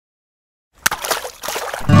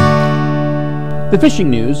The fishing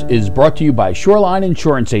news is brought to you by Shoreline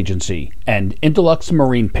Insurance Agency and Interlux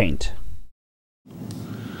Marine Paint.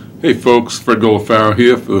 Hey folks, Fred Golofaro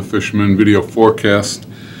here for the Fisherman video forecast.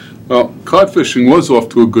 Well, cod fishing was off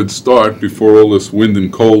to a good start before all this wind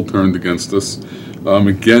and cold turned against us.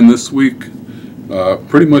 Again this week,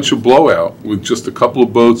 pretty much a blowout with just a couple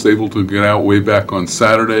of boats able to get out way back on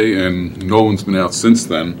Saturday, and no one's been out since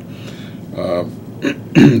then.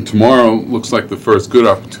 Tomorrow looks like the first good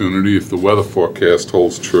opportunity if the weather forecast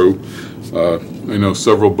holds true. I know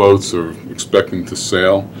several boats are expecting to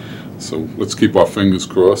sail, so let's keep our fingers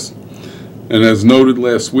crossed. And as noted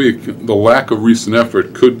last week, the lack of recent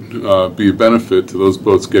effort could be a benefit to those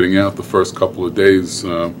boats getting out the first couple of days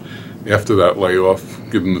after that layoff,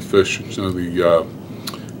 giving the fish, the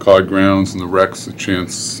cod grounds and the wrecks a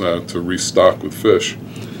chance to restock with fish.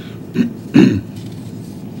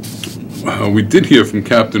 We did hear from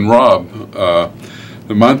Captain Rob.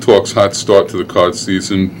 The Montauk's hot start to the cod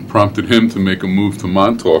season prompted him to make a move to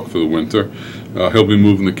Montauk for the winter. He'll be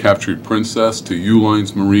moving the Captree Princess to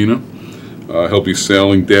Uihlein's Marina. He'll be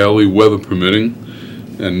sailing daily, weather permitting,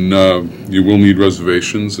 and you will need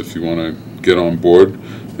reservations if you want to get on board.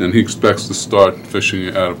 And he expects to start fishing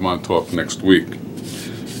out of Montauk next week.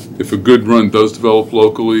 If a good run does develop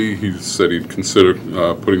locally, he said he'd consider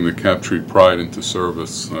putting the Captree Pride into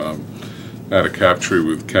service out of Captree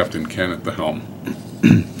with Captain Ken at the helm.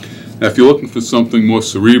 Now, if you're looking for something more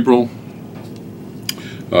cerebral,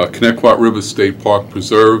 Connetquot River State Park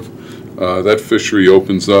Preserve, that fishery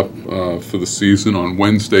opens up for the season on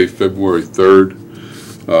Wednesday, February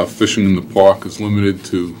 3rd. Fishing in the park is limited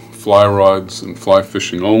to fly rods and fly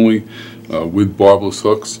fishing only with barbless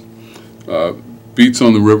hooks. Beats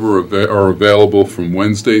on the river are available from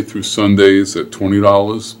Wednesday through Sundays at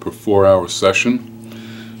 $20 per 4-hour session.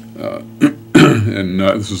 And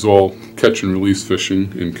this is all catch and release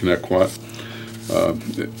fishing in Connetquot.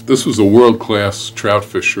 This was a world-class trout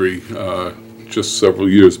fishery just several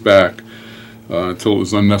years back until it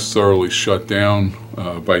was unnecessarily shut down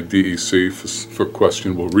by DEC for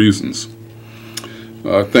questionable reasons.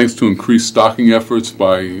 Thanks to increased stocking efforts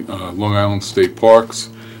by Long Island State Parks,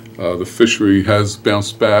 the fishery has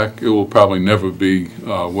bounced back. It will probably never be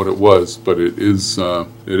what it was, but it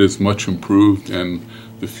is much improved, and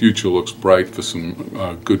the future looks bright for some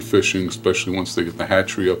good fishing, especially once they get the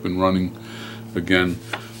hatchery up and running again.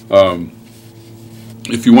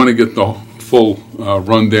 If you want to get the full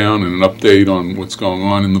rundown and an update on what's going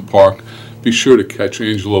on in the park, be sure to catch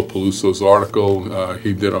Angelo Peluso's article.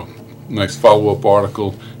 He did a nice follow-up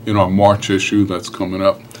article in our March issue that's coming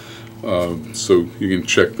up, so you can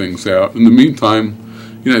check things out. In the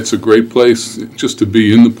meantime, it's a great place just to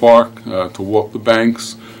be in the park, to walk the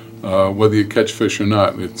banks, whether you catch fish or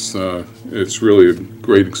not. It's really a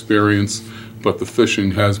great experience, but the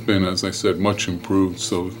fishing has been, as I said, much improved,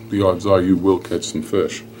 so the odds are you will catch some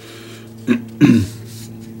fish.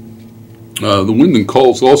 The wind and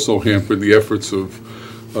cold's also hampered the efforts of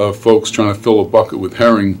folks trying to fill a bucket with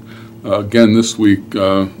herring. Again this week,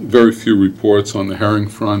 very few reports on the herring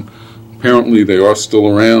front. Apparently they are still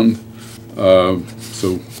around,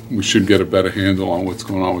 so we should get a better handle on what's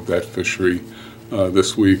going on with that fishery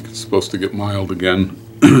this week. It's supposed to get mild again,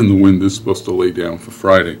 and the wind is supposed to lay down for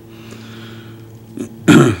Friday.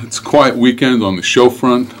 It's a quiet weekend on the show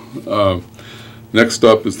front. Next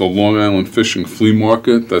up is the Long Island Fishing Flea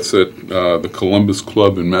Market. That's at the Columbus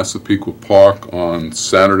Club in Massapequa Park on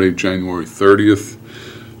Saturday, January 30th.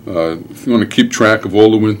 If you want to keep track of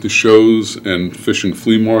all the winter shows and fishing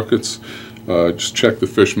flea markets, just check the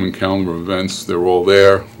Fisherman calendar of events. They're all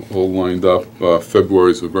there, all lined up.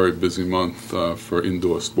 February is a very busy month for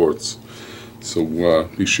indoor sports, so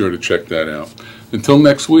be sure to check that out. Until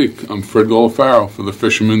next week, I'm Fred Golofaro for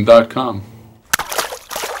thefisherman.com.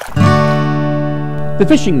 The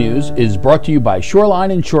fishing news is brought to you by Shoreline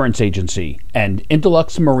Insurance Agency and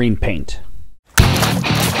Interlux Marine Paint.